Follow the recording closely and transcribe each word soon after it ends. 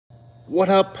What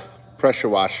up, pressure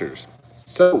washers?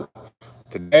 So,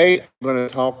 today I'm going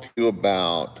to talk to you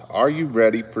about, are you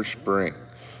ready for spring?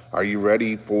 Are you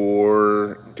ready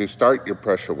to start your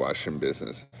pressure washing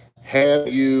business? Have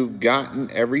you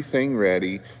gotten everything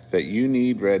ready that you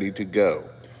need ready to go?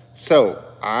 So,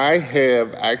 I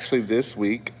have actually this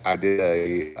week I did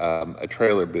a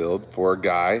trailer build for a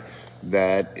guy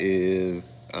that is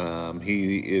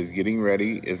he is getting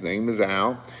ready. His name is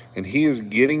Al, and he is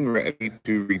getting ready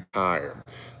to retire.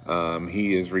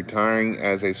 He is retiring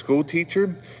as a school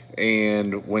teacher,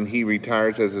 and when he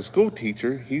retires as a school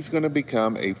teacher, he's going to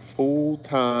become a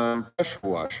full-time pressure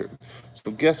washer.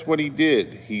 So guess what he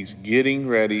did? He's getting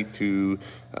ready to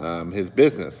his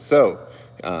business. So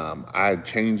I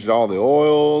changed all the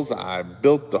oils. I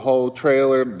built the whole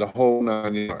trailer, the whole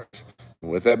 9 yards.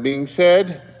 With that being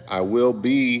said, I will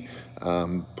be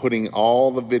putting all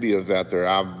the videos out there.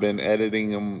 I've been editing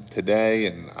them today,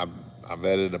 and I've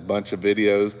edited a bunch of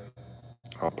videos.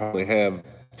 I'll probably have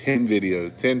 10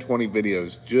 videos, 10, 20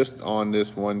 videos just on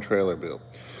this one trailer build.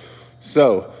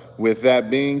 So, with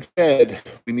that being said,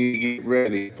 we need to get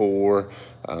ready for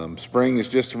spring is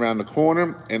just around the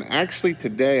corner. And actually,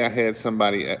 today I had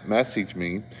somebody message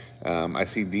me. I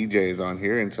see DJ is on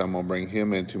here, and so I'm gonna bring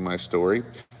him into my story.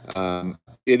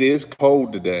 It is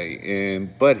cold today,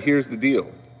 but here's the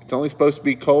deal: it's only supposed to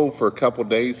be cold for a couple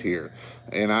days here,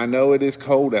 and I know it is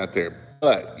cold out there.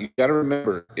 But you got to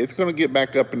remember, it's going to get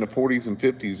back up in the 40s and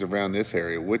 50s around this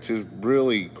area, which is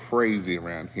really crazy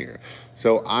around here.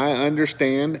 So I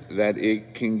understand that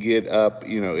it can get up,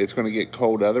 it's going to get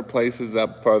cold other places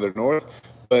up farther north.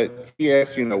 But he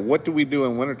asked, what do we do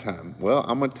in wintertime? Well,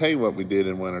 I'm going to tell you what we did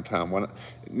in wintertime.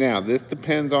 Now, this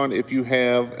depends on if you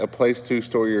have a place to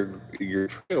store your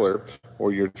trailer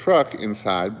or your truck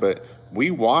inside, but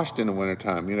we washed in the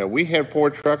wintertime. We had 4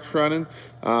 trucks running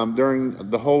during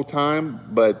the whole time,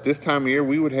 but this time of year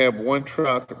we would have 1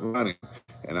 truck running.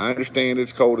 And I understand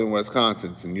it's cold in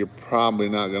Wisconsin, and you're probably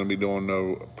not going to be doing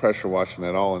no pressure washing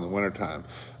at all in the wintertime.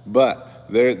 But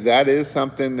that is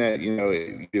something that,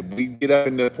 if we get up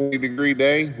in the 40-degree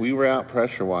day, we were out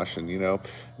pressure washing.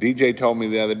 DJ told me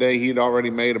the other day he'd already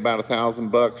made about $1,000,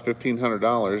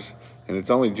 $1,500, and it's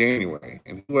only January,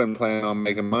 and he wasn't planning on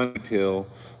making money till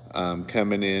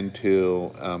coming in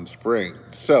till spring.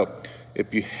 So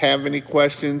if you have any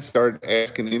questions, start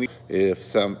asking any.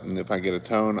 If I get a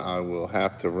tone, I will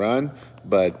have to run.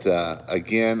 But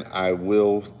again, I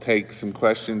will take some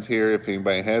questions here if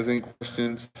anybody has any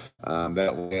questions.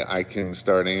 That way I can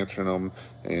start answering them.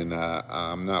 And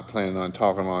I'm not planning on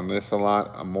talking on this a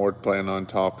lot. I'm more planning on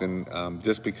talking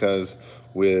just because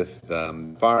with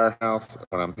Firehouse,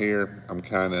 when I'm here, I'm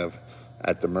kind of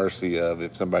at the mercy of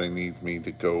if somebody needs me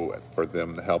to go for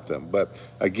them to help them. But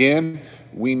again,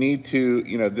 we need to,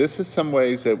 this is some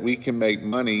ways that we can make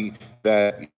money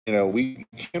that, we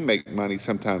can make money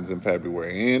sometimes in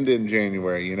February and in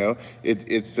January.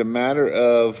 It's a matter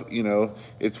of,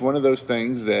 it's one of those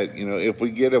things that, if we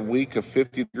get a week of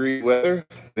 50-degree weather,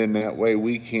 then that way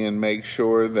we can make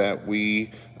sure that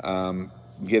we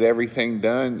get everything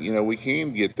done, we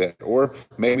can get that. Or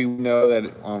maybe we know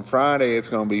that on Friday it's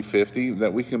going to be 50,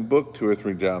 that we can book 2 or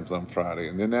 3 jobs on Friday.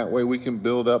 And then that way we can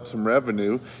build up some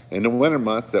revenue in the winter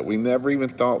months that we never even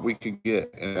thought we could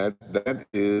get. And that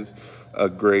is a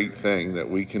great thing that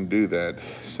we can do that.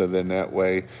 So then that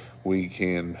way we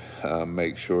can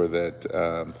make sure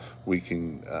that we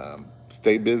can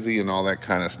stay busy and all that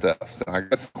kind of stuff. So I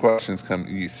guess questions come.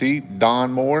 You see,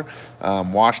 Don Moore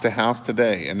washed the house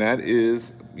today, and that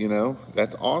is,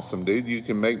 that's awesome, dude. You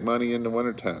can make money in the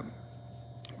wintertime.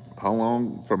 How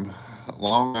long from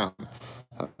Long Island?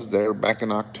 I was there back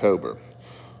in October.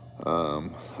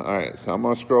 All right, so I'm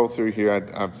gonna scroll through here.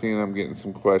 I've seen I'm getting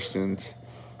some questions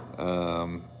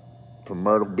from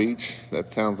Myrtle Beach.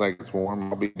 That sounds like it's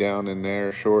warm. I'll be down in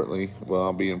there shortly. Well,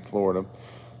 I'll be in Florida.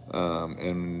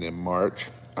 In March.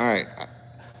 All right.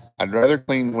 I'd rather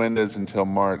clean windows until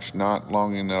March, not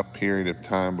long enough period of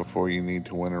time before you need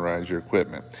to winterize your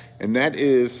equipment. And that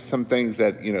is some things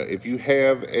that, if you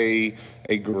have a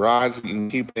garage you can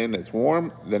keep it in that's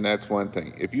warm, then that's one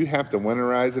thing. If you have to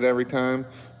winterize it every time,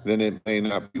 then it may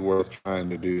not be worth trying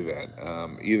to do that.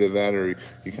 Either that or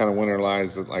you kind of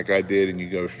winterize it like I did and you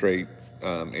go straight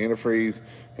antifreeze,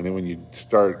 and then when you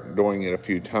start doing it a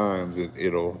few times,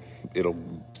 it'll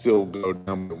still go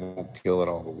down, but it won't kill it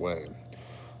all the way.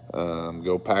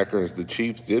 Go Packers. The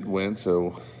Chiefs did win,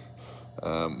 so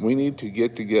we need to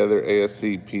get together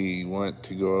ASCP. Want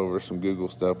to go over some Google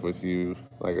stuff with you.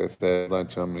 Like I said,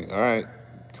 lunch on me. All right,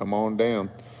 come on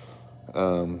down.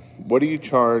 What do you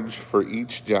charge for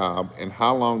each job, and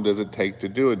how long does it take to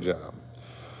do a job?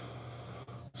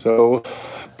 So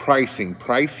Pricing.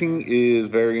 Pricing is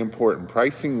very important.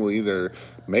 Pricing will either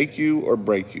make you or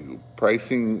break you.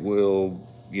 Pricing will,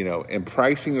 and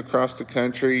pricing across the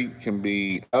country can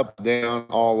be up, down,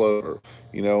 all over.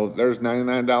 There's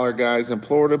 $99 guys in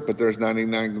Florida, but there's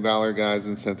 $99 guys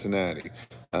in Cincinnati.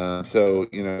 So,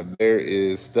 there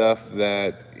is stuff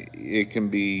that it can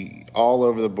be all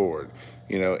over the board.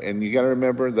 And you got to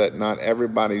remember that not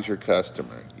everybody's your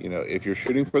customer. If you're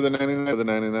shooting for the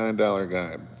 $99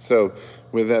 guy. So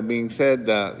with that being said,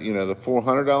 the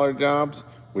 $400 jobs,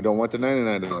 we don't want the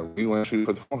 $99. We want to shoot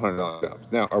for the $400 jobs.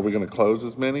 Now, are we going to close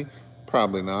as many?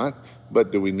 Probably not.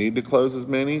 But do we need to close as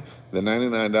many? The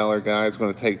 $99 guy is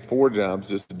going to take 4 jobs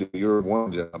just to do your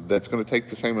 1 job. That's going to take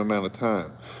the same amount of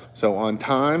time. So on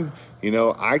time,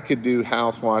 I could do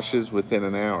house washes within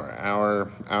an hour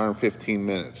and 15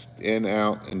 minutes, in,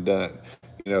 out, and done.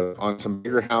 On some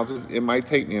bigger houses, it might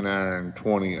take me an hour and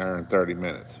 20, hour and 30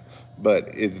 minutes. But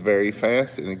it's very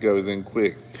fast and it goes in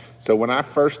quick. So when I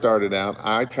first started out,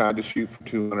 I tried to shoot for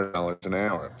 $200 an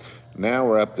hour. Now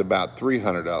we're up to about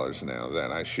 $300 an hour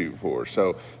that I shoot for.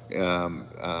 So,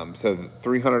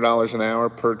 $300 an hour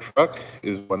per truck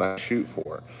is what I shoot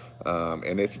for.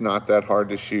 And it's not that hard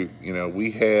to shoot.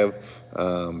 We have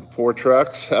 4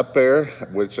 trucks up there,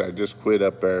 which I just quit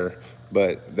up there,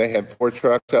 but they have 4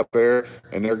 trucks up there,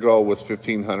 and their goal was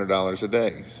 $1,500 a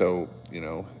day. So,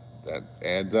 that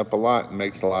adds up a lot and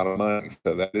makes a lot of money.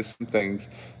 So that is some things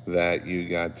that you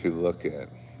got to look at.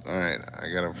 All right, I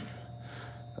got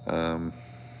to,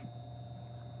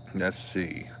 let's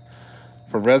see.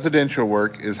 For residential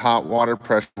work, is hot water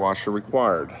pressure washer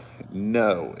required?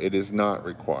 No, it is not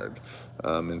required.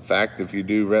 In fact, if you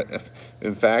do,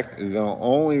 the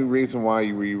only reason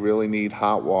why we really need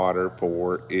hot water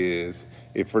for is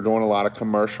if we're doing a lot of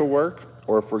commercial work,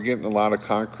 or if we're getting a lot of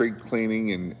concrete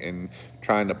cleaning and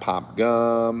trying to pop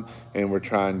gum, and we're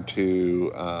trying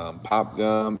to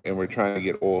we're trying to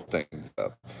get oil stains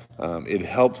up. It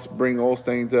helps bring oil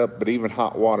stains up, but even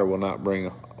hot water will not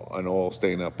bring an oil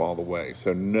stain up all the way.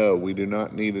 So no, we do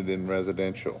not need it in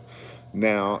residential.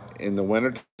 Now, in the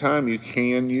winter time, you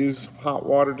can use hot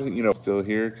water to, still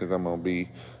here because I'm going to be,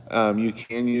 you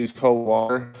can use cold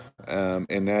water,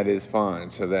 and that is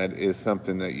fine. So that is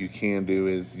something that you can do,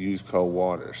 is use cold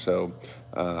water. So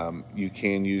you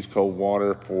can use cold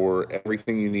water for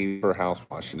everything you need for house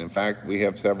washing. In fact, we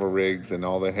have several rigs and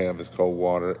all they have is cold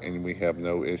water, and we have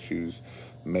no issues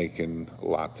making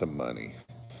lots of money.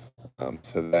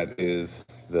 So that is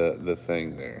the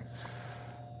thing there.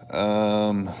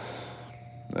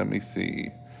 Let me see.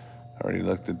 I already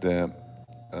looked at that.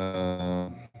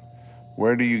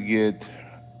 Where do you get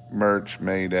merch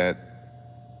made at?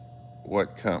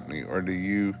 What company? Or do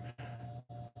you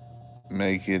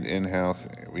make it in-house?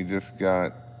 We just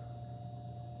got...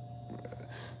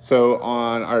 So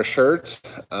on our shirts,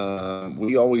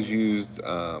 we always used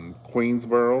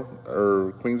Queensboro,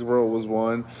 or Queensboro was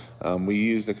one. We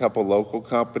used a couple local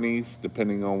companies,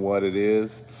 depending on what it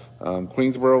is.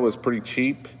 Queensboro was pretty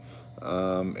cheap.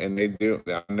 And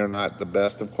they're not the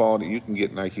best of quality. You can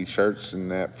get Nike shirts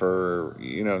and that for,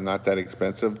 not that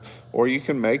expensive, or you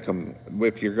can make them.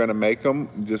 If you're going to make them,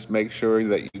 just make sure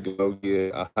that you go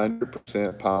get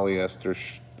 100% polyester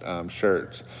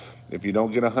shirts. If you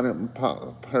don't get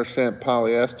 100%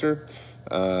 polyester,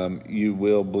 you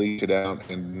will bleach it out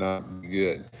and not be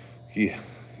good. Yeah,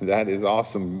 that is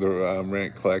awesome, the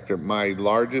rent collector. My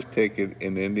largest ticket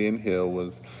in Indian Hill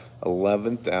was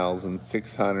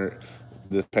 $11,600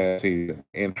 this past season.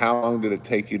 And how long did it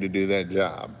take you to do that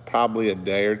job? Probably a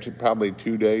day or two, probably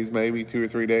 2 days, maybe 2 or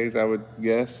 3 days, I would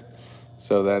guess.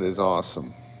 So that is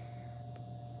awesome.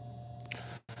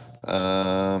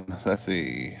 Let's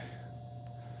see.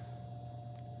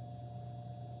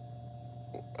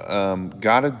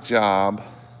 Got a job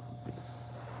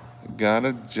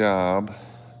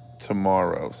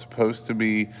tomorrow. Supposed to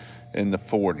be in the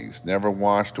 40s. Never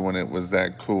washed when it was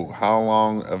that cool. How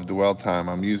long of dwell time?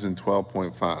 I'm using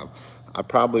 12.5. I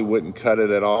probably wouldn't cut it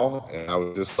at all, and I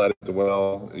would just let it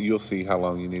dwell. You'll see how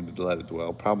long you need to let it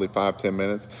dwell. Probably 5-10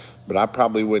 minutes, but I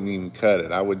probably wouldn't even cut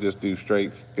it. I would just do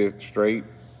straight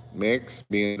mix,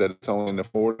 being that it's only in the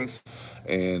 40s,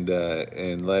 and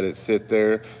let it sit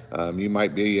there. You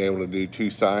might be able to do 2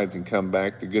 sides and come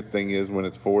back. The good thing is when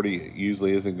it's 40, it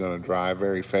usually isn't going to dry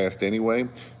very fast anyway.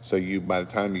 So by the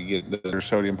time you get your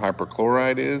sodium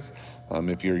hypochlorite is,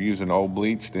 if you're using old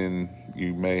bleach, then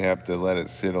you may have to let it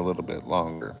sit a little bit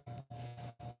longer.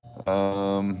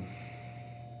 All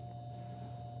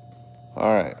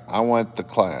right, I want the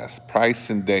class. Price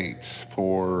and dates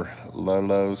for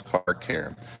Lolo's Car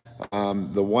Care.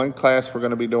 The one class we're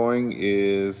going to be doing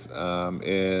is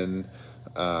in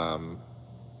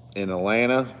in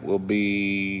Atlanta will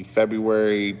be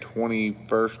February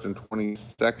 21st and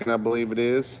 22nd, I believe it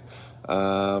is.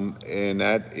 And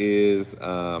that is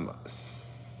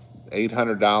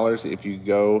 $800 if you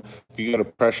go to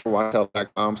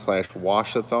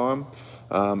pressurewashhotel.com/washathon.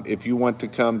 If you want to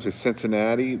come to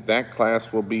Cincinnati, that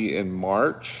class will be in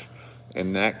March,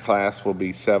 and that class will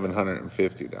be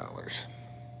 $750.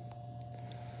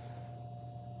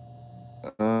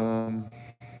 Um,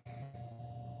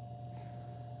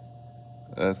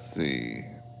 let's see.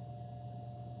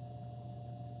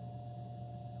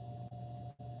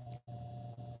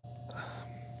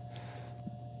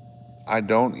 I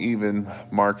don't even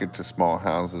market to small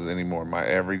houses anymore. My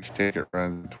average ticket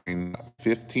runs between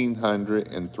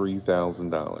 $1,500 and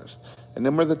 $3,000, and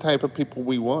them are the type of people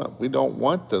we want. We don't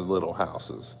want the little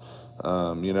houses.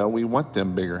 We want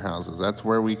them bigger houses. That's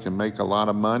where we can make a lot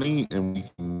of money, and we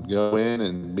can go in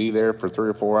and be there for 3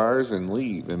 or 4 hours and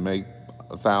leave and make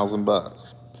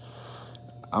 $1,000.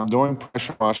 I'm doing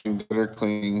pressure washing, gutter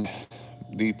cleaning,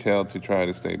 detail to try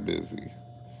to stay busy.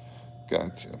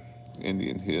 Gotcha.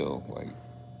 Indian Hill, like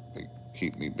they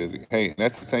keep me busy. Hey,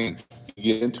 that's the thing.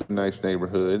 You get into a nice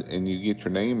neighborhood and you get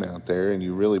your name out there and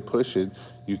you really push it,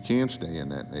 you can stay in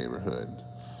that neighborhood.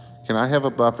 Can I have a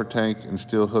buffer tank and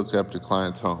still hook up to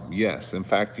client's home? Yes, in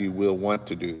fact, you will want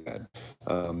to do that.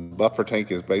 Buffer tank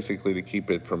is basically to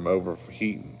keep it from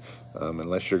overheating.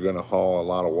 Unless you're going to haul a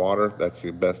lot of water, that's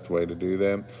the best way to do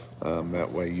that.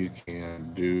 That way you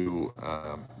can do,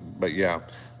 but yeah.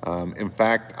 In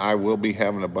fact, I will be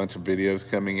having a bunch of videos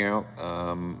coming out.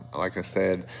 Like I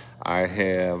said, I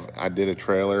did a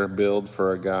trailer build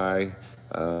for a guy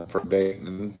for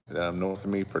Dayton, north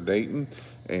of me for Dayton,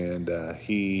 and I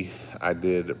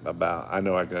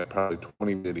know I got probably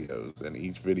 20 videos, and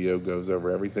each video goes over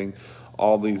everything.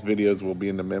 All these videos will be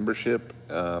in the membership,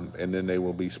 and then they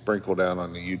will be sprinkled out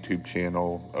on the YouTube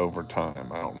channel over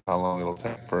time. I don't know how long it'll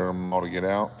take for them all to get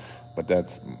out, but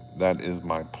that is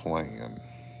my plan.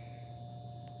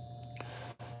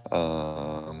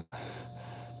 Um,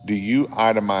 do you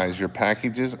itemize your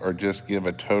packages or just give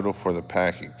a total for the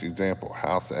package? Example,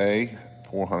 house A,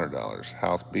 $400.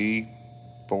 House B,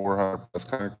 400 plus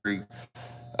concrete.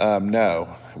 No,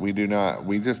 we do not.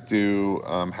 We just do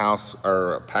house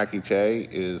or package A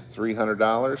is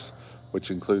 $300, which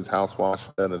includes house wash.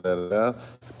 Da da da da da.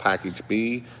 Package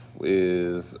B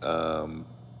is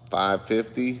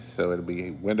 550, so it'll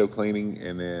be window cleaning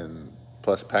and then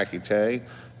plus package A,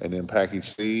 and then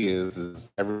package C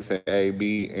is everything A,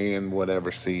 B, and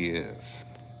whatever C is.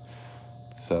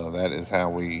 So that is how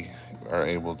we are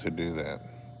able to do that.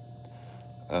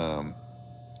 Um,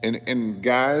 and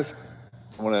guys,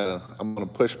 I'm gonna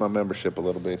push my membership a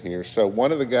little bit here. So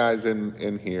one of the guys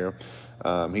in here,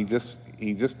 he just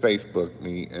Facebooked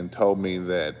me and told me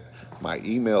that my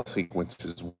email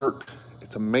sequences work.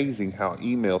 It's amazing how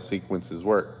email sequences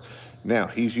work. Now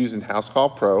he's using House Call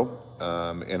Pro,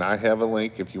 and I have a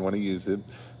link if you want to use it,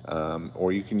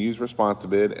 or you can use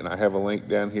Responsibid, and I have a link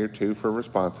down here too for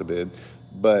Responsibid.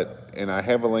 And I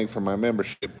have a link for my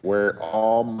membership where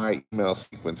all my email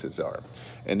sequences are.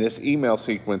 And this email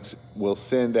sequence will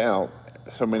send out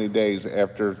so many days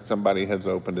after somebody has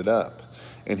opened it up.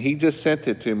 And he just sent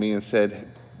it to me and said,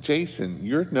 Jason,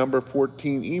 your number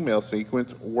 14 email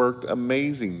sequence worked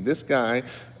amazing. This guy,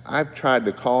 I've tried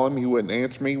to call him, he wouldn't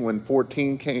answer me. When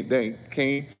 14 came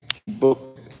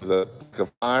booked a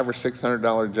 $500 or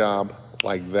 $600 job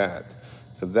that.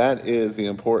 So that is the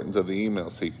importance of the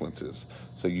email sequences.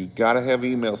 So you got to have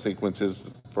email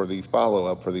sequences for these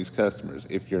follow-up for these customers.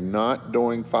 If you're not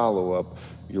doing follow-up,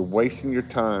 you're wasting your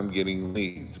time getting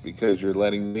leads because you're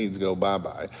letting leads go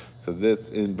bye-bye. So this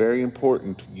is very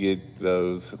important to get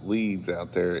those leads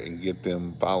out there and get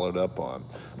them followed up on.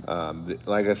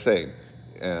 Like I say,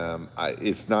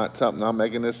 it's not something I'm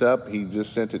making this up. He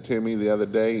just sent it to me the other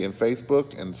day in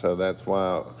Facebook, and so that's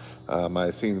why I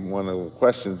seen one of the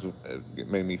questions. It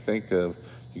made me think of,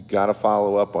 you got to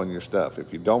follow up on your stuff.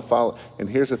 If you don't follow, and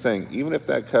here's the thing, even if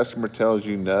that customer tells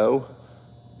you no,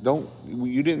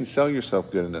 you didn't sell yourself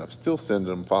good enough, still send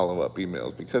them follow-up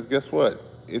emails, because guess what?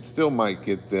 It still might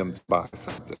get them to buy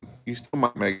something. You still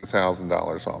might make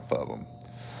 $1,000 off of them.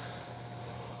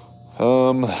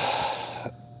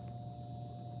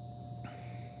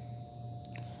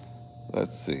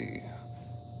 Let's see.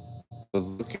 Was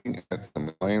looking at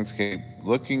some landscape,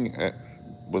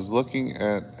 was looking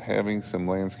at having some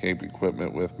landscape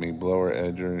equipment with me, blower,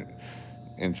 edger,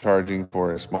 and charging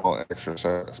for a small extra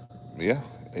service. Yeah,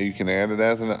 you can add it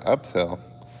as an upsell.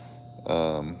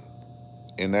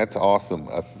 And that's awesome.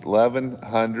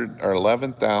 $1,100 or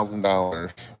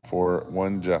 $11,000 for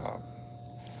one job.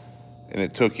 and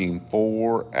it took him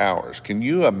 4 hours. Can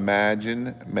you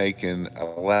imagine making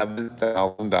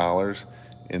 $11,000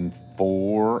 in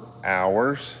 4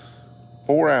 hours?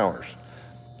 4 hours.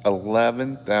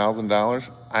 $11,000.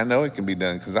 I know it can be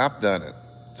done because I've done it.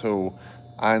 So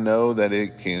I know that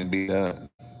it can be done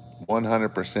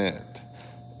 100%.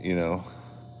 You know,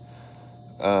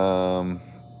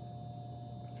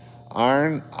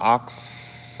 iron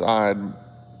oxide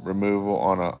removal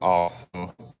on a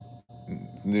also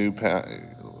new.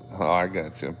 Oh, I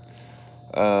got you.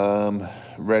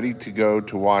 Ready to go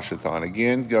to washathon.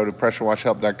 Again, go to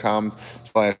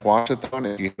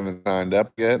pressurewashhelp.com/washathon if you haven't signed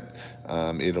up yet.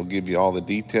 It'll give you all the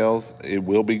details. It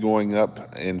will be going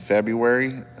up in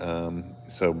February,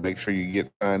 so make sure you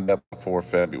get signed up before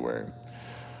February.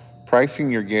 Pricing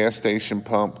your gas station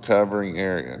pump covering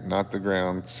area, not the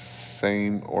ground,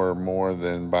 same or more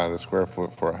than by the square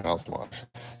foot for a house wash.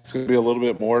 It's going to be a little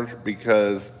bit more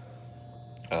because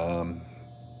I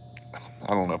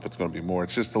don't know if it's going to be more.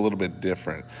 It's just a little bit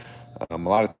different. A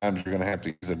lot of times you're going to have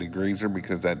to use a degreaser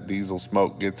because that diesel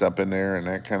smoke gets up in there and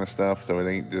that kind of stuff. So it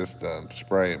ain't just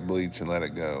spray it, bleach, and let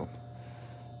it go.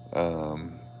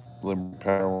 Liberty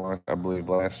Power Wash, I believe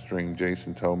last stream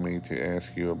Jason told me to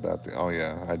ask you about the, oh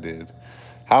yeah, I did.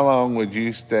 How long would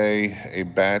you say a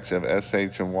batch of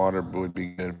SH and water would be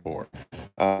good for?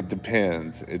 It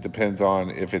depends. It depends on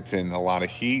if it's in a lot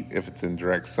of heat, if it's in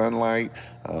direct sunlight,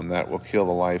 that will kill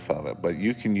the life of it. But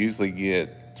you can usually get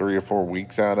 3 or 4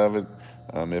 weeks out of it.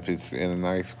 If it's in a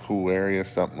nice cool area,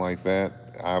 something like that.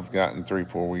 I've gotten 3,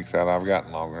 4 weeks out. I've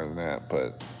gotten longer than that,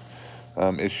 but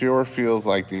it sure feels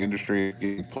like the industry is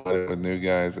getting flooded with new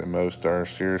guys, and most are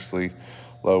seriously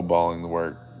lowballing the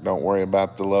work. Don't worry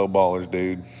about the lowballers,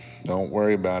 dude. Don't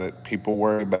worry about it. People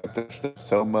worry about this stuff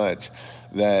so much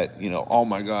that, you know, oh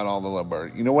my God, all the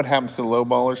lowballers. You know what happens to the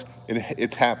lowballers?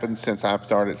 It's happened since I've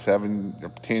started 7 or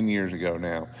 10 years ago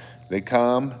now. They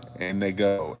come and they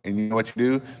go, and you know what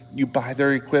you do? You buy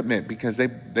their equipment because they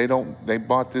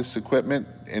bought this equipment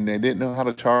and they didn't know how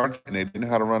to charge and they didn't know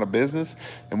how to run a business.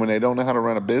 And when they don't know how to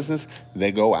run a business,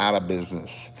 they go out of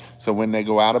business. So when they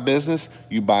go out of business,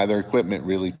 you buy their equipment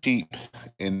really cheap,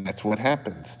 and that's what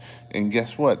happens. And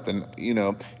guess what? Then, you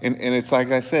know, and it's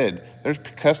like I said, there's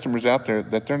customers out there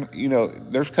that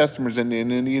there's customers in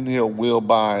Indian Hill will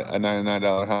buy a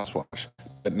 $99 house wash,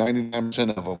 but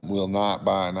 99% of them will not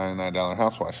buy a $99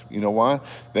 house wash. You know why?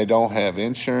 They don't have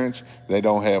insurance, they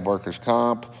don't have workers'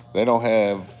 comp, they don't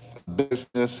have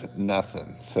business,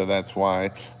 nothing. So that's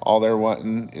why all they're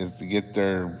wanting is to get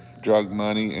their drug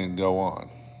money and go on.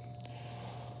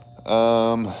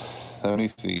 Let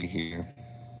me see here.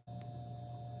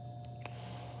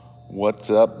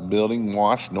 What's up, Building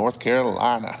Wash, North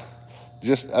Carolina?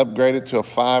 Just upgraded to a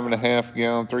 5.5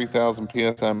 gallon, 3,000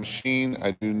 psi machine.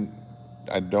 I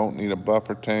don't need a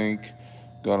buffer tank.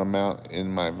 Gonna mount in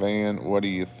my van. What do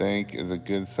you think is a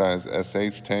good size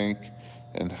SH tank,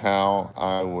 and how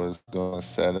I was gonna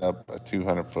set up a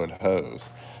 200-foot hose?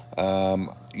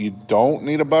 You don't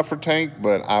need a buffer tank,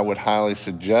 but I would highly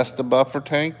suggest a buffer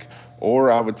tank,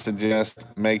 or I would suggest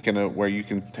making it where you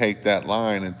can take that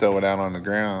line and throw it out on the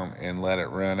ground and let it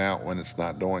run out when it's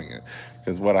not doing it.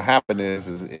 Because what'll happen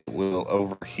is it will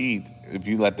overheat if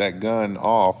you let that gun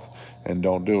off and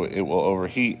don't do it. It will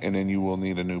overheat, and then you will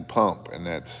need a new pump, and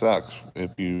that sucks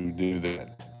if you do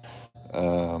that.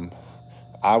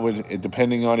 I would,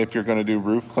 depending on if you're going to do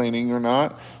roof cleaning or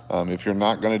not. If you're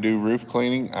not going to do roof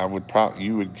cleaning,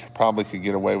 you would probably could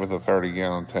get away with a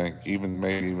 30-gallon tank,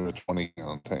 maybe even a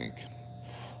 20-gallon tank.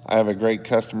 I have a great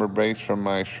customer base from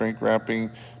my shrink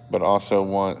wrapping, but also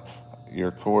want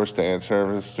your course to add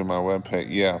service to my webpage.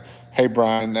 Yeah. Hey,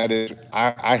 Brian,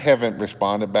 I haven't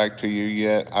responded back to you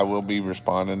yet. I will be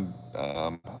responding.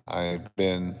 I've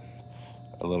been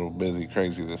a little busy,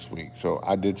 crazy this week. So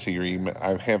I did see your email.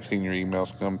 I have seen your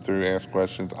emails come through, ask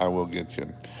questions. I will get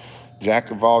you.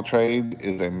 Jack of all trades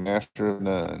is a master of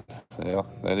none. Yeah,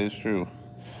 that is true.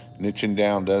 Niching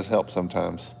down does help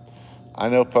sometimes. I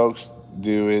know folks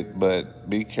do it, but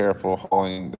be careful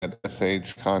hauling that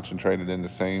SH concentrated in the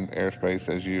same airspace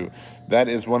as you. That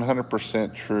is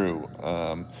 100% true.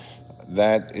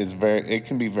 It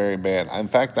can be very bad. In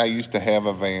fact, I used to have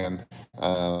a van,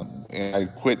 and I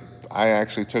quit. I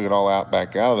actually took it all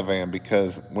back out of the van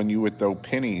because when you would throw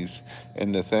pennies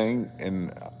in the thing,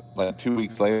 and like 2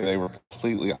 weeks later they were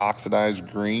completely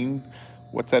oxidized green,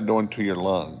 what's that doing to your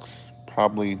lungs?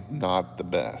 Probably not the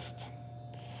best.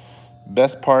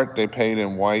 Best part, they paid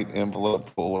in white envelope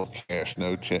full of cash,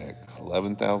 no check,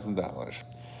 $11,000.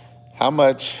 How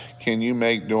much can you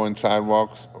make doing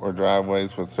sidewalks or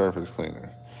driveways with surface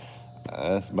cleaner?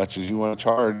 as much as you want to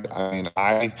charge. I mean,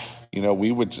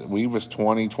 we was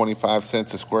 20, 25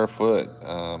 cents a square foot.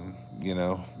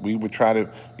 We would try to,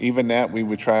 even that, we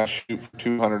would try to shoot for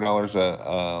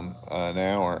 $200 an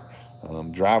hour.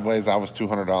 Driveways, I was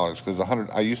 $200 because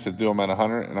 100. I used to do them at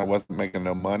 100, and I wasn't making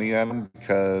no money at them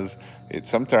because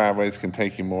some driveways can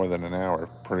take you more than an hour,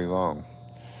 pretty long.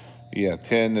 Yeah,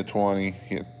 10 to 20.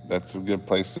 Yeah, that's a good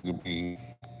place to be.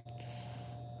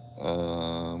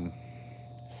 Um,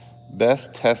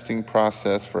 Best testing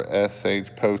process for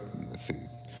SH potency.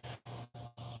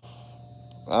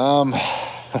 Um,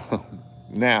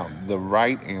 Now, the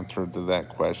right answer to that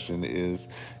question is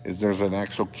there's an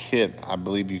actual kit I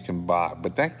believe you can buy,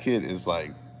 but that kit is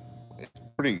like it's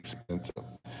pretty expensive.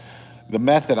 The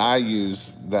method I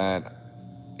use that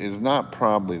is not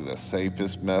probably the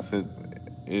safest method.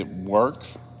 It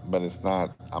works, but it's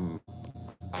not.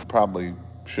 I probably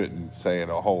shouldn't say it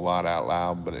a whole lot out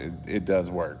loud, but it does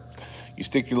work. You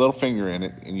stick your little finger in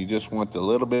it, and you just want the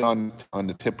little bit on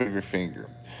the tip of your finger.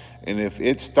 And if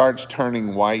it starts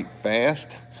turning white fast,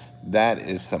 that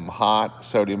is some hot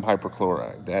sodium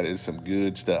hypochlorite. That is some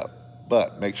good stuff.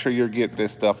 But make sure you get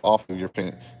this stuff off of your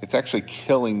finger. It's actually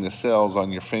killing the cells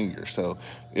on your finger. So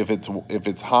if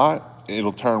it's hot,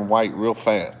 it'll turn white real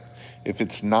fast. If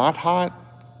it's not hot,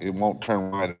 it won't turn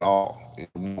white at all. It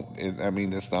won't, I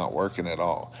mean, it's not working at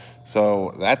all.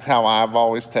 So that's how I've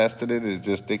always tested it: is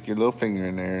just stick your little finger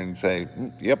in there and say,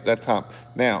 "Yep, that's hot."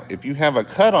 Now, if you have a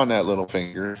cut on that little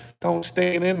finger, don't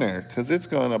stay it in there because it's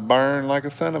going to burn like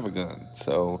a son of a gun.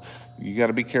 So you got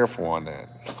to be careful on that.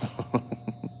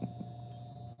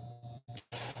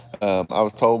 I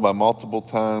was told by multiple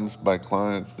times by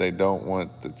clients they don't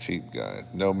want the cheap guy.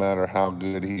 No matter how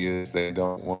good he is, they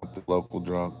don't want the local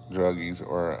druggies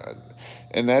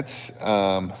and that's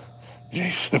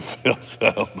Jason feels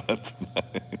so much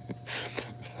tonight.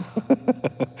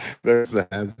 There's the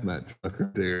hazmat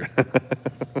trucker there.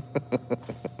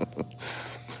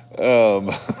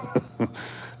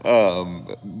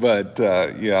 But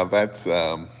yeah,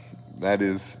 that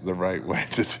is the right way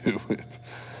to do it.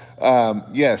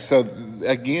 Yeah, so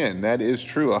again, that is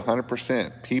true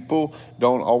 100%. People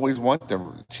don't always want the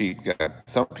cheap guy.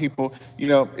 Some people,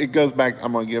 it goes back.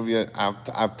 I'm going to give you,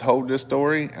 I've told this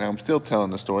story, and I'm still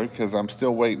telling the story because I'm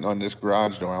still waiting on this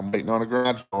garage door. I'm waiting on a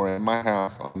garage door in my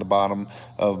house on the bottom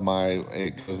of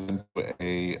it goes into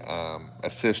a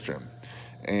cistern.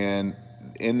 And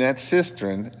in that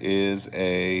cistern is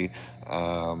I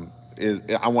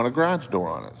want a garage door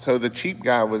on it. So the cheap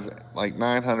guy was like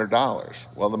 $900.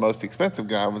 Well, the most expensive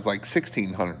guy was like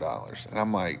 $1,600. And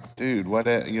I'm like, dude, why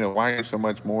are you so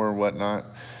much more and whatnot?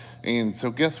 And so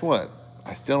guess what?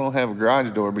 I still don't have a garage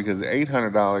door because the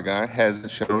 $800 guy hasn't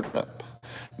showed up.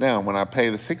 Now, when I pay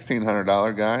the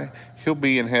 $1,600 guy, he'll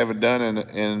be and have it done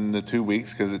in the 2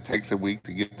 weeks because it takes a week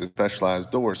to get the specialized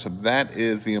door. So that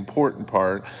is the important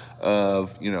part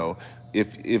of,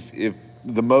 if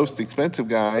the most expensive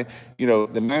guy, the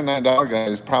 $99 guy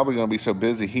is probably going to be so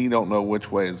busy he don't know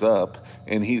which way is up,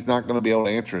 and he's not going to be able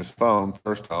to answer his phone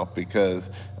first off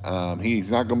because he's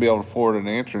not going to be able to afford an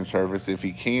answering service if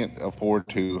he can't afford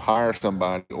to hire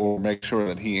somebody or make sure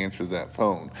that he answers that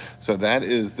phone. So that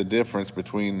is the difference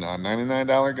between a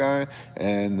 $99 guy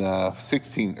and the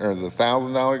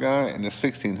 $1,000 guy and the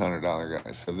 $1,600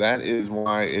 guy. So that is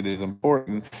why it is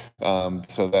important,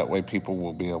 so that way people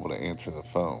will be able to answer the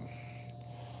phone.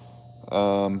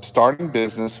 Starting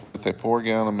business with a 4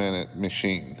 gallon a minute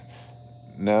machine.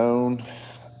 Known,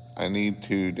 I need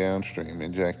to downstream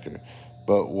injector.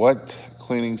 But what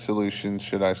cleaning solution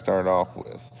should I start off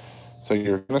with? So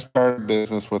you're going to start a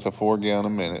business with a 4 gallon a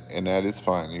minute, and that is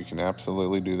fine. You can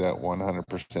absolutely do that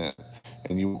 100%.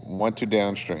 And you want to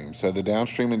downstream. So the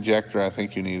downstream injector I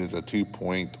think you need is a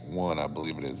 2.1, I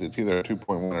believe it is. It's either a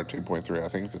 2.1 or 2.3. I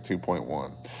think it's a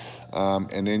 2.1.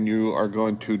 And then you are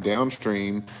going to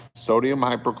downstream sodium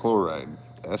hypochlorite,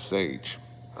 SH,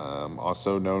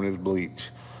 also known as bleach.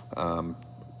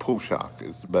 Pool shock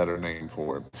is the better name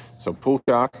for it. So pool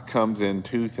shock comes in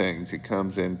two things. It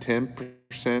comes in 10%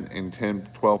 and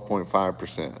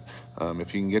 12.5%.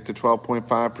 If you can get to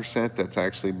 12.5%, that's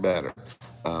actually better.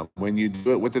 When you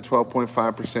do it with the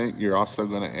 12.5%, you're also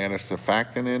going to add a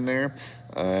surfactant in there,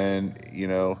 and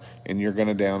you're going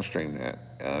to downstream that.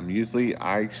 Usually,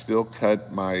 I still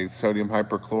cut my sodium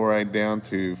hypochlorite down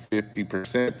to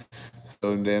 50%,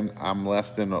 so then I'm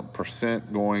less than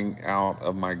 1% going out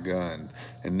of my gun.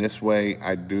 And this way,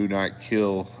 I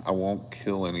won't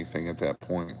kill anything at that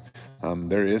point.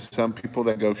 There is some people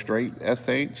that go straight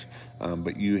SH.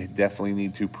 but you definitely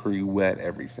need to pre-wet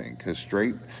everything, because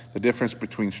the difference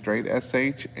between straight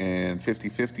SH and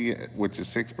 50/50, which is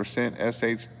 6%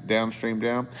 SH downstream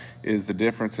down, is the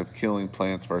difference of killing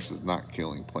plants versus not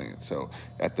killing plants. So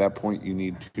at that point, you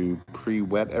need to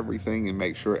pre-wet everything and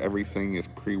make sure everything is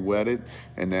pre-wetted,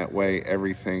 and that way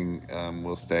everything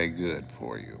will stay good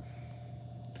for you.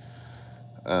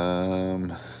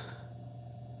 Um,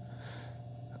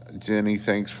 Jenny,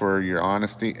 thanks for your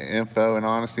info and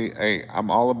honesty. Hey, I'm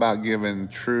all about giving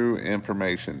true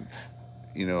information.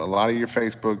 You know, a lot of your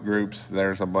Facebook groups,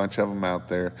 there's a bunch of them out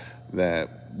there that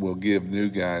will give new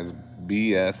guys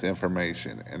BS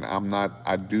information. And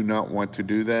I do not want to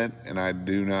do that. And I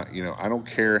do not, I don't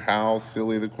care how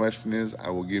silly the question is, I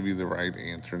will give you the right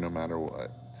answer no matter what.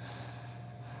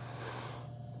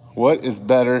 What is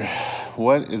better?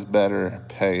 What is better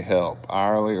pay help,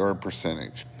 hourly or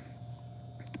percentage?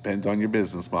 Depends on your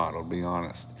business model, to be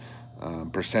honest.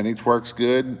 Percentage works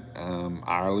good.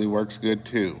 Hourly works good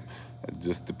too. It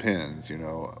just depends.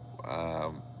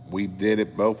 We did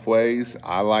it both ways.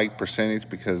 I like percentage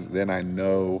because then I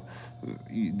know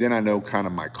kind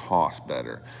of my cost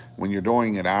better. When you're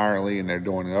doing it hourly and they're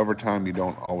doing overtime, you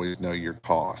don't always know your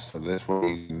cost. So this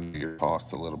way you know your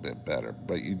cost a little bit better.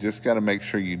 But you just got to make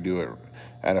sure you do it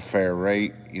at a fair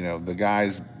rate. The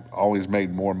guys always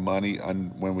made more money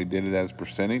when we did it as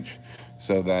percentage.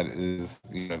 So that is,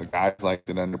 the guys liked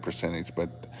it under percentage,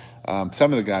 but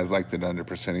some of the guys liked it under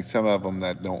percentage. Some of them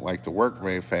that don't like to work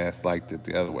very fast liked it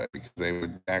the other way, because they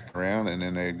would back around and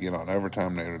then they'd get on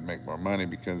overtime and they would make more money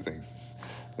because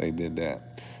they did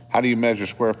that. How do you measure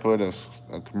square foot of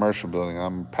a commercial building?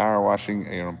 I'm power washing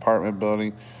an apartment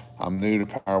building. I'm new to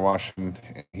power washing,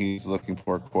 and he's looking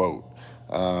for a quote.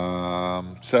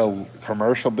 So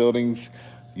commercial buildings,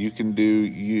 you can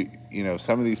do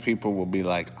some of these people will be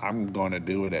like, I'm going to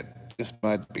do it at this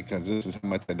much because this is how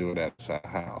much I do it at a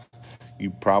house. You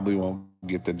probably won't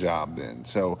get the job then.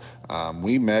 So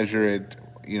we measure it.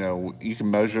 You can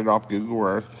measure it off Google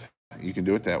Earth. You can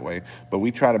do it that way, but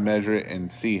we try to measure it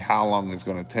and see how long it's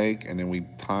going to take, and then we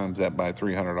times that by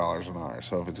 $300 an hour.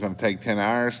 So if it's going to take 10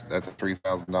 hours, that's a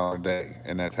 $3,000 day,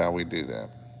 and that's how we do that.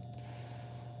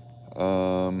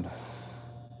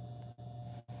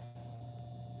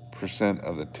 Percent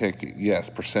of the ticket. Yes,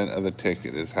 percent of the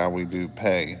ticket is how we do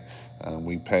pay.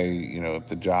 We pay, if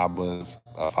the job was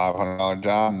a $500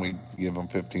 job, we give them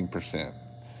 15%.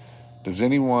 Does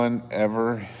anyone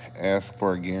ever ask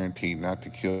for a guarantee not to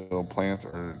kill plants,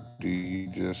 or do you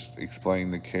just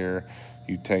explain the care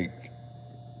you take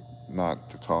not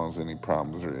to cause any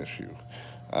problems or issue?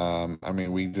 And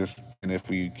if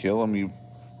we kill them, you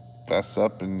fess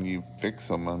up and you fix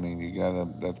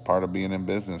them. That's part of being in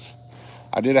business.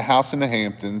 I did a house in the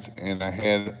Hamptons, and I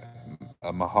had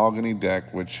a mahogany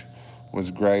deck, which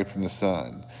was gray from the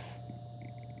sun.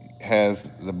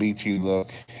 Has the beachy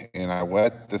look, and I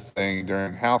wet the thing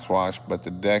during house wash, but the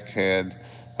deck had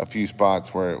a few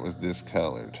spots where it was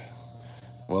discolored.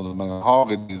 Well, the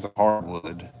mahogany is a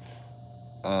hardwood.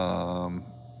 Um,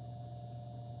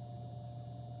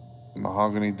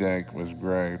 Mahogany deck was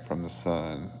gray from the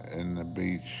sun, and the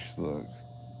beach look.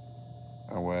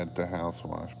 I wet the house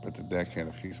wash, but the deck had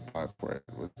a few spots where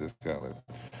it was discolored.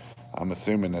 I'm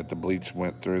assuming that the bleach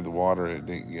went through the water, it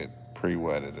didn't get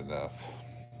pre-wetted enough.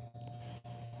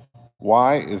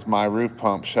 Why is my roof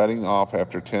pump shutting off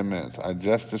after 10 minutes? I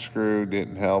adjusted the screw,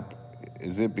 didn't help.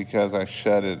 Is it because I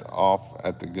shut it off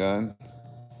at the gun?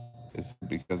 Is it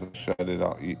because I shut it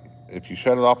off? If you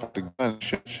shut it off at the gun, it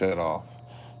should shut off.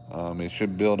 It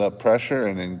should build up pressure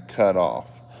and then cut off.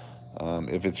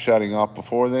 If it's shutting off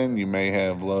before then, you may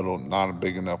have not a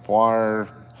big enough wire,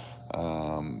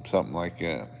 something like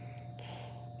that.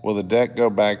 Will the deck go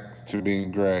back to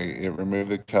being gray? It removed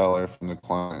the color from the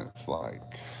client's light.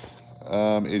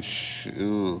 It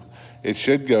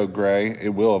should go gray. It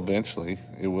will eventually.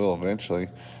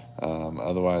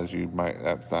 Otherwise,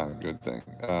 that's not a good thing.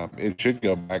 It should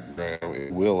go back gray.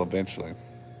 It will eventually.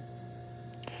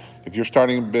 If you're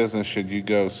starting a business, should you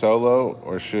go solo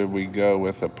or should we go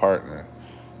with a partner?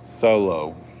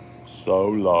 Solo.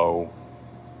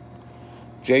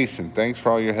 Jason, thanks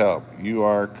for all your help. You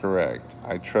are correct.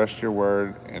 I trust your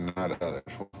word and not others.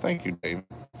 Well, thank you, David.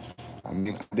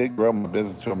 I did grow my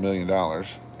business to $1 million,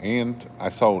 and I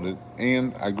sold it,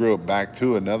 and I grew it back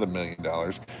to another $1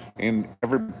 million. And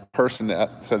every person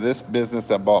so this business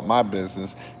that bought my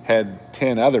business had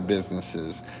 10 other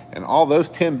businesses, and all those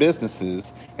 10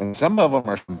 businesses, and some of them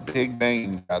are some big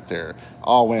names out there,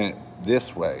 all went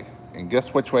this way. And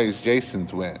guess which ways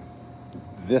Jason's went?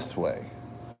 This way.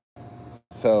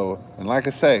 So, and like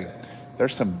I say,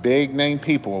 there's some big name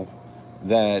people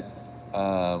that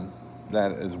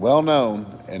that is well known,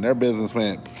 and their business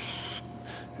went,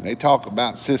 and they talk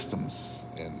about systems,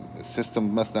 and the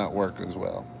system must not work as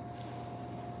well.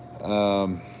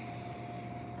 Um,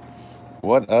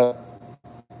 what up?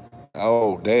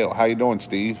 Oh, Dale, how you doing,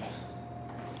 Steve?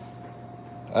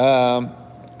 Um,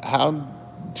 how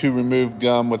to remove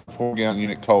gum with a 4 gallon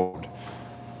unit cold?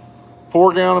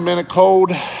 4 gallon a minute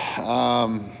cold.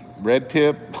 Red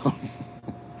tip.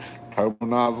 Turbo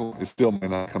nozzle. It still may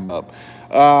not come up.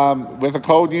 With a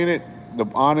cold unit,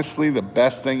 honestly, the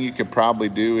best thing you could probably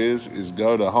do is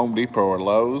go to Home Depot or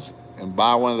Lowe's and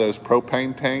buy one of those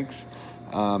propane tanks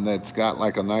that's got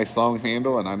like a nice long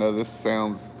handle. And I know this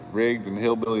sounds rigged and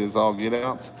hillbilly as all get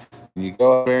outs. And you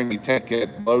go up there and you take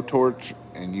that blowtorch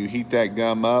and you heat that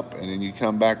gum up, and then you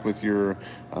come back with your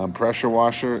pressure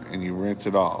washer and you rinse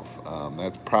it off.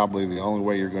 That's probably the only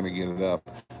way you're going to get it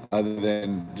up, other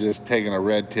than just taking a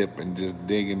red tip and just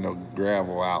digging the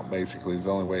gravel out. Basically, is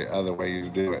the only other way you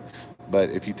do it.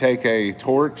 But if you take a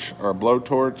torch or a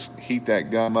blowtorch, heat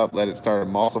that gum up, let it start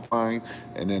emulsifying,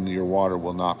 and then your water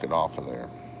will knock it off of there.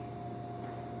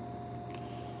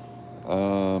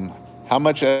 How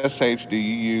much SH do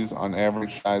you use on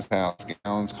average size house?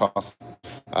 Gallons cost.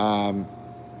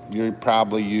 You're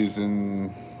probably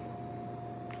using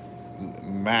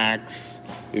max,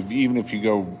 even if you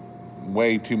go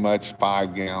way too much,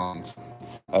 5 gallons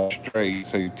straight.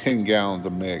 So you're 10 gallons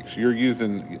of mix.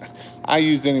 I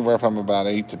used anywhere from about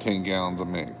 8 to 10 gallons of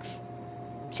mix.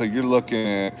 So you're looking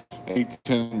at 8 to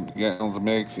 10 gallons of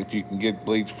mix. If you can get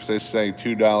bleach for, say,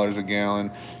 $2 a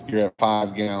gallon, you're at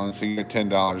 5 gallons. So you're at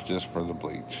 $10 just for the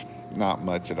bleach. Not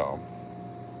much at all.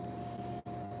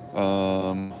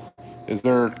 Is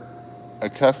there a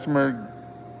customer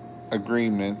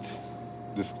agreement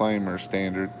disclaimer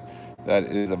standard that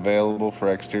is available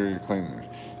for exterior cleaners?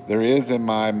 There is in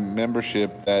my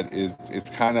membership. It's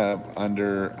kind of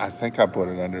under, I think I put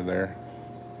it under there.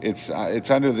 It's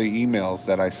under the emails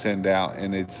that I send out,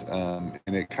 and it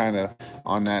kind of,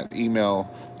 on that email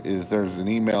there's an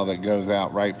email that goes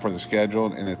out right for the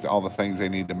schedule, and it's all the things they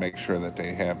need to make sure that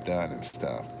they have done and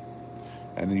stuff.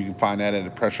 And you can find that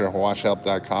at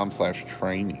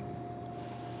pressurewashhelp.com/training.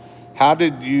 How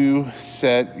did you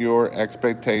set your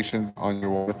expectations on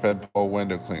your water-fed pole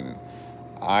window cleaning?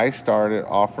 I started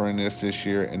offering this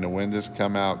year, and the windows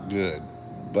come out good,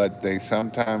 but they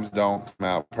sometimes don't come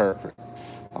out perfect.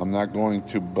 I'm not going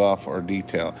to buff or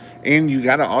detail. And you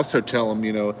got to also tell them,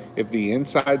 if the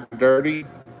inside's dirty,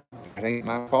 that ain't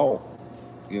my fault.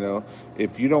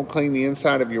 If you don't clean the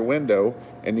inside of your window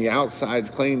and the outside's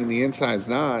clean and the inside's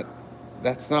not,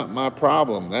 that's not my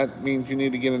problem. That means you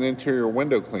need to get an interior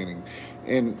window cleaning.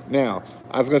 And now,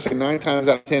 I was going to say 9 times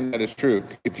out of 10 that is true.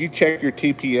 If you check your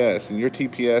TPS and your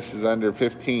TPS is under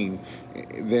 15,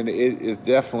 then it is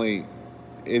definitely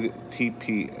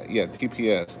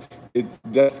TPS. It's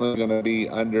definitely going to be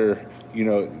under,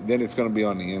 then it's going to be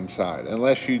on the inside.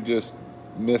 Unless you just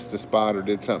missed the spot or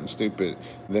did something stupid,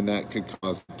 then that could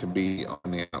cause it to be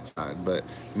on the outside. But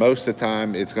most of the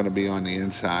time, it's going to be on the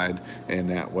inside, and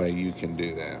that way you can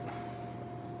do that.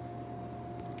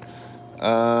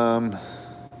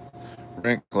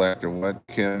 Rent collector, what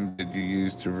chem did you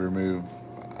use to remove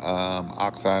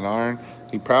oxide iron?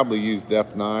 He probably used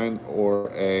F9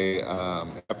 or a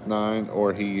F9,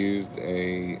 or he used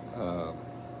a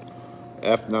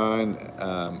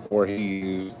F9, or he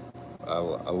used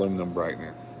aluminum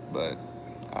brightener. But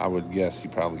I would guess he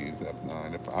probably used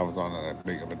F9 if I was on that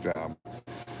big of a job.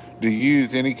 Do you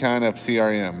use any kind of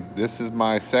CRM? This is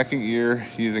my second year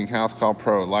using House Call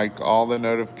Pro. Like all the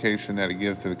notification that it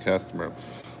gives to the customer.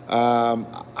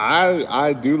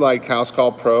 I do like House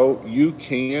Call Pro. You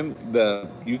can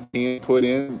put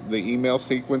in the email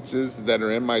sequences that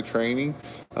are in my training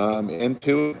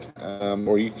into it,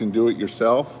 or you can do it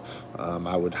yourself.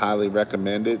 I would highly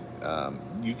recommend it.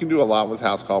 You can do a lot with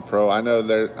House Call Pro. I know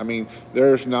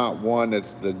there's not one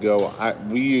that's the go.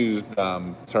 We used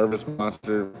Service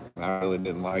Monster. I really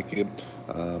didn't like it.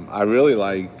 I really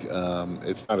like,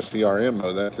 it's not a CRM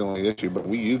though, that's the only issue, but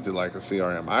we used it like a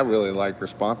CRM. I really like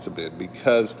Responsibid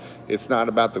because it's not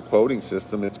about the quoting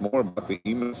system, it's more about the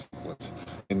email sequence.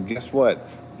 And guess what?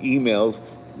 Emails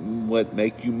what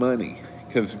make you money.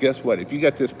 Because guess what? If you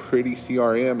got this pretty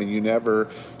CRM and you never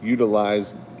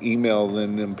utilize email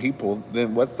and them people,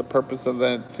 then what's the purpose of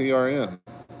that CRM?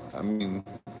 I mean,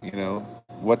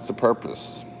 what's the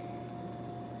purpose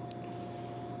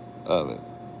of it?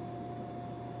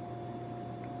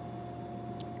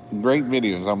 Great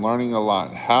videos. I'm learning a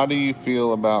lot. How do you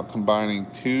feel about combining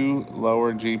 2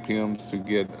 lower GPMs to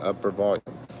get upper volume?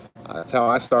 That's how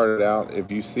I started out.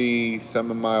 If you see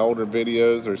some of my older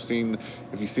videos, or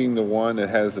if you've seen the one that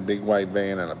has a big white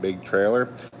van and a big trailer,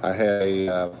 I had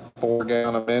a 4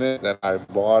 gallon a minute that I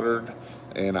watered,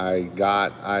 and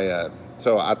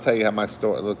so I'll tell you how my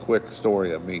story, a little quick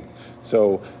story of me.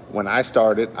 So when I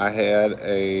started,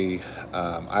 I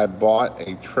bought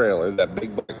a trailer, that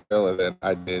big black trailer that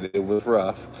I did. It was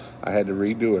rough. I had to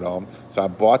redo it all. So I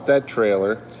bought that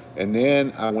trailer, and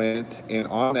then I went in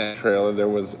on that trailer. There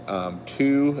was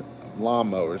 2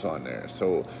 lawnmowers on there.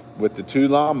 So with the 2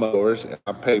 lawnmowers,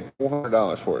 I paid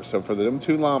 $400 for it. So for them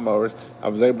 2 lawnmowers, I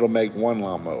was able to make 1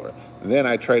 lawnmower. And then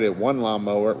I traded 1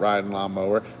 lawnmower, riding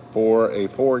lawnmower, for a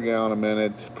 4 gallon a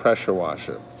minute pressure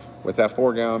washer. With that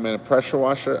 4 gallon a minute pressure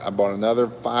washer, I bought another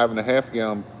 5.5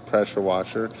 gallon pressure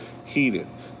washer, heated.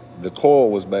 The coil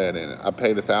was bad in it. I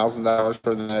paid $1,000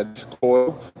 for that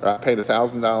coil, or I paid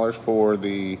 $1,000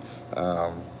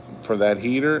 for that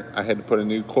heater. I had to put a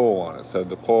new coil on it, so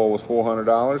the coil was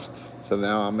 $400. So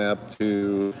now I'm up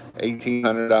to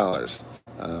 $1,800.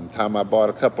 Time I bought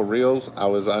a couple reels, I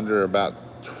was under about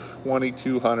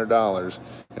 $2,200,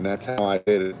 and that's how I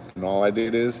did it. And all I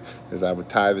did is I would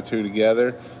tie the two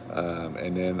together,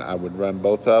 and then I would run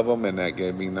both of them, and that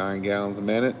gave me 9 gallons a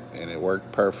minute, and it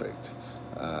worked perfect.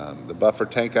 The buffer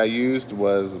tank I used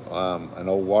was an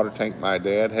old water tank my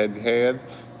dad had,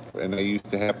 and they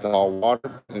used to have to haul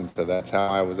water, and so that's how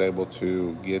I was able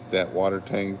to get that water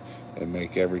tank and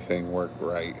make everything work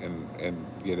right, and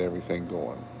get everything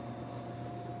going.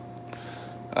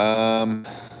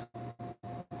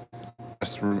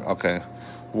 Okay.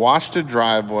 Wash the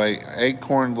driveway.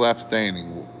 Acorn left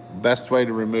standing. Best way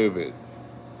to remove it.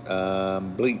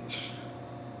 Bleach.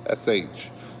 SH.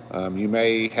 You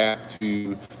may have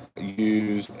to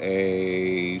use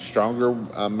a stronger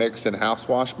mix than house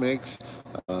wash mix,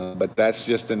 but that's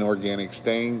just an organic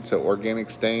stain. So organic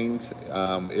stains,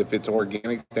 if it's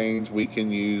organic stains, we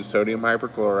can use sodium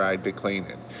hypochlorite to clean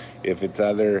it. If it's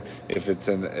not then if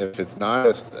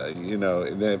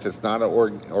it's not an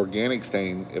organic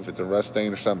stain, if it's a rust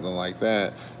stain or something like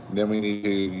that, then we need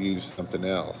to use something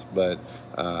else. But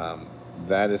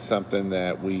that is something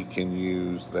that we can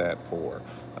use that for.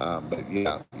 But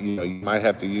yeah, you might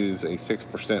have to use a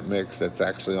 6% mix that's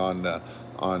actually out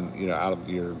of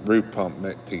your roof pump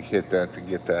mix to get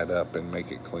that up and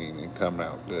make it clean and come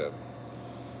out good.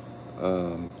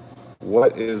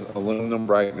 What is aluminum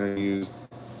brightener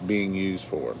being used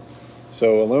for?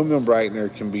 So aluminum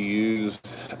brightener can be used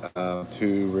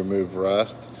to remove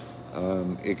rust.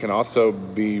 It can also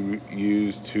be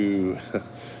used to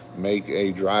make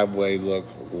a driveway look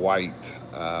white.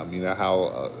 You know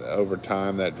how over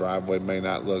time that driveway may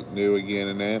not look new again,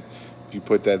 and that if you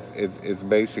put that, it's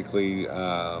basically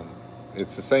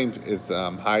it's the same. It's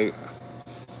high.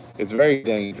 It's very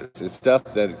dangerous. It's stuff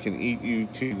that can eat you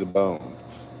to the bone.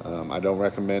 I don't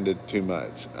recommend it too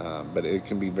much, but it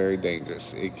can be very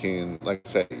dangerous. It can, like I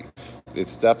say,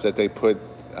 it's stuff that they put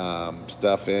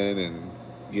stuff in and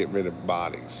get rid of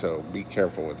bodies. So be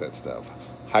careful with that stuff.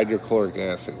 Hydrochloric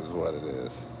acid is what it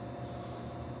is.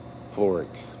 Fluoric.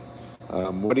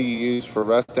 What do you use for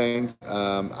rust stains?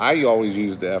 I always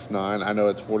use the F9. I know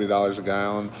it's $40 a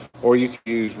gallon. Or you can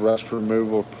use Rust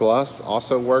Removal Plus.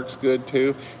 Also works good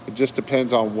too. It just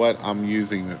depends on what I'm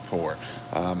using it for.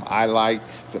 I like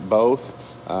both.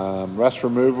 Rust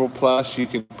Removal Plus, you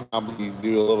can probably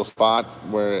do a little spot,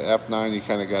 where F9 you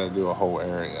kind of got to do a whole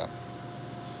area.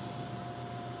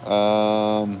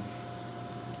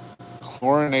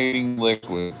 Chlorinating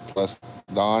liquid plus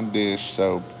Dawn dish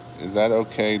soap. Is that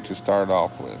okay to start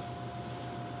off with?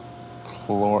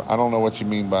 I don't know what you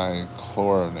mean by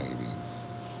chlorinating.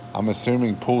 I'm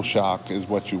assuming pool shock is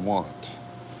what you want.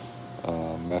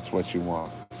 That's what you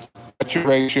want. What's your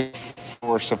ratio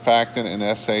for surfactant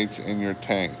and SH in your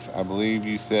tanks? I believe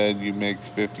you said you mix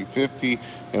 50-50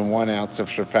 and 1 ounce of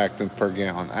surfactant per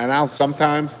gallon. And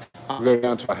sometimes I'll go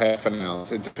down to a half an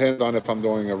ounce. It depends on if I'm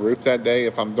doing a roof that day.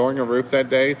 If I'm doing a roof that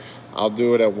day, I'll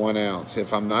do it at 1 ounce.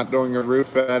 If I'm not doing a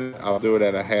roof at it, I'll do it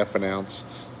at a half an ounce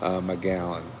a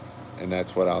gallon. And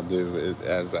that's what I'll do,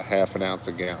 as a half an ounce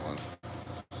a gallon.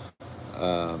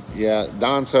 Yeah,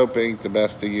 Dawn soap ain't the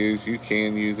best to use. You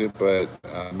can use it, but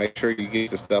make sure you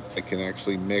get the stuff that can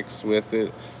actually mix with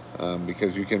it,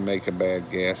 because you can make a bad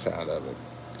gas out of it.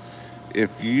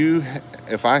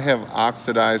 If I have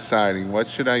oxidized siding, what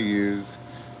should I use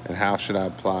and how should I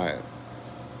apply it?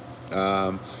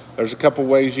 There's a couple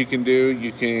ways you can do.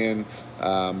 You can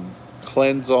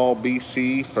cleanse all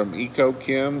BC from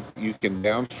EcoChem. You can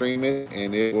downstream it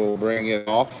and it will bring it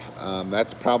off.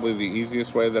 That's probably the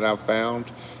easiest way that I've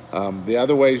found. The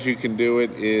other ways you can do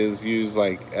it is use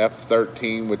like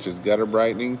F13, which is gutter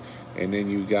brightening. and then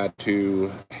you got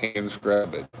to hand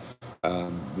scrub it.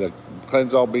 The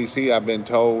Cleanse All BC, I've been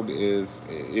told, is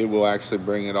it will actually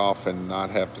bring it off and not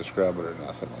have to scrub it or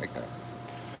nothing like that.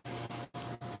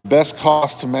 Best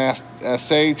cost to mass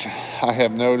SH. I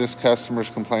have noticed customers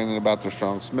complaining about their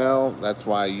strong smell. That's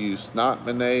why I use Snot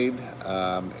Grenade,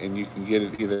 and you can get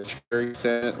it either cherry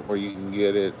scented or you can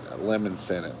get it lemon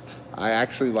scented. I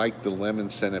actually like the lemon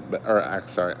scented, I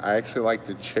actually like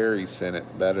the cherry scented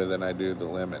better than I do the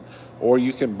lemon. Or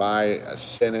you can buy a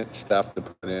scented stuff to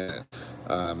put in it.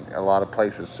 A lot of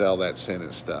places sell that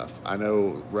scented stuff. I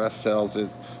know Russ sells it.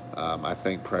 I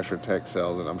think Pressure Tech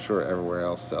sells it. I'm sure everywhere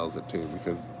else sells it too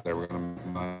because they were going to make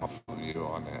money off of you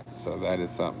on that. So that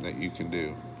is something that you can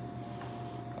do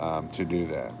to do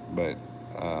that. But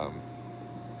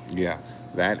yeah,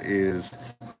 that is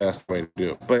the best way to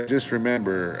do it. But just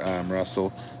remember,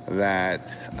 Russell, that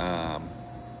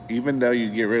even though you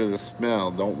get rid of the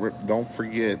smell, don't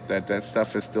forget that that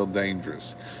stuff is still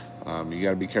dangerous. You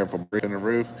got to be careful breaking the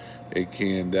roof. It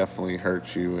can definitely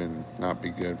hurt you and not be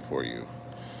good for you.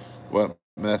 What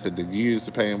method did you use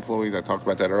to pay employees? I talked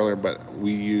about that earlier, but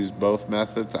we used both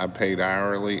methods. I paid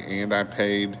hourly and I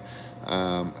paid,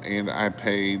 and I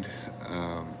paid,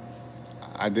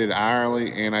 I did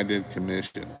hourly and I did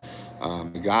commission.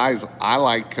 The guys, I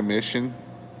like commission.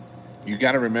 You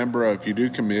got to remember, if you do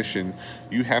commission,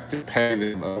 you have to pay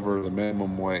them over the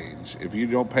minimum wage. If you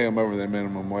don't pay them over the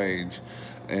minimum wage,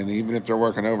 and even if they're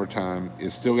working overtime,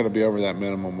 it's still going to be over that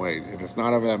minimum wage. If it's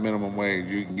not over that minimum wage,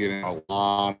 you can get in a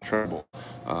lot of trouble.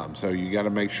 So you got to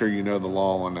make sure you know the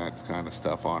law on that kind of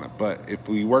stuff on it. But if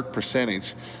we work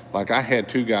percentage, like I had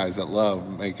two guys that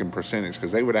loved making percentage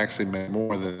because they would actually make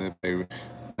more than if they,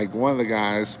 like one of the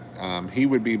guys, he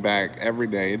would be back every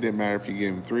day. It didn't matter if you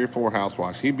gave him 3 or 4 house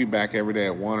wash. He'd be back every day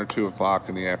at 1 or 2 o'clock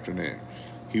in the afternoon.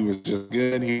 He was just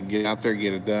good. He'd get out there,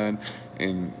 get it done,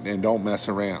 and don't mess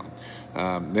around.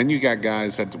 Then you got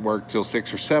guys that work till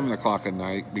 6 or 7 o'clock at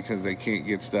night because they can't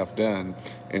get stuff done,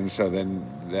 and so then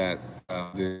that.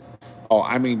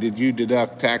 Did you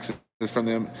deduct taxes from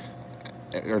them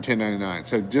or 1099?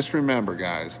 So just remember,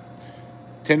 guys,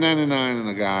 1099 in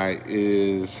a guy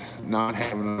is not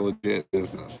having a legit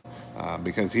business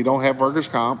because he don't have workers'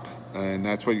 comp, and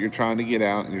that's what you're trying to get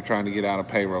out, and you're trying to get out of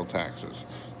payroll taxes.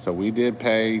 So we did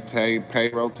pay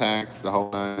payroll tax, the whole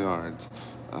 9 yards.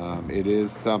 It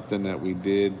is something that we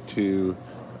did to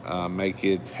make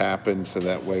it happen so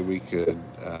that way we could,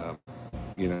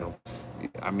 you know,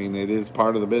 I mean, it is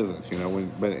part of the business, you know.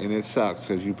 And it sucks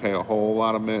because you pay a whole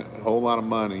lot of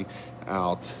money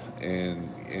out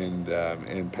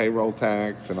and payroll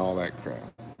tax and all that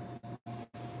crap.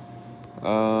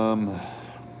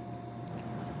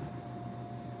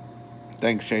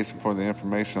 Thanks, Jason, for the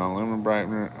information on aluminum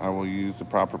brightener. I will use the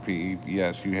proper PE.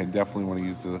 Yes, you definitely want to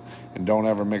use and don't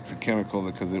ever mix a chemical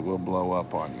because it will blow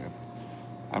up on you.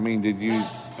 I mean,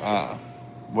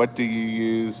 what do you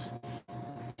use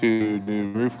to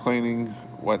do roof cleaning?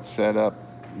 What setup,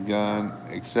 gun,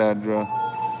 etc.?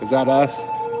 Is that us?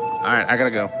 All right, I gotta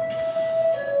go.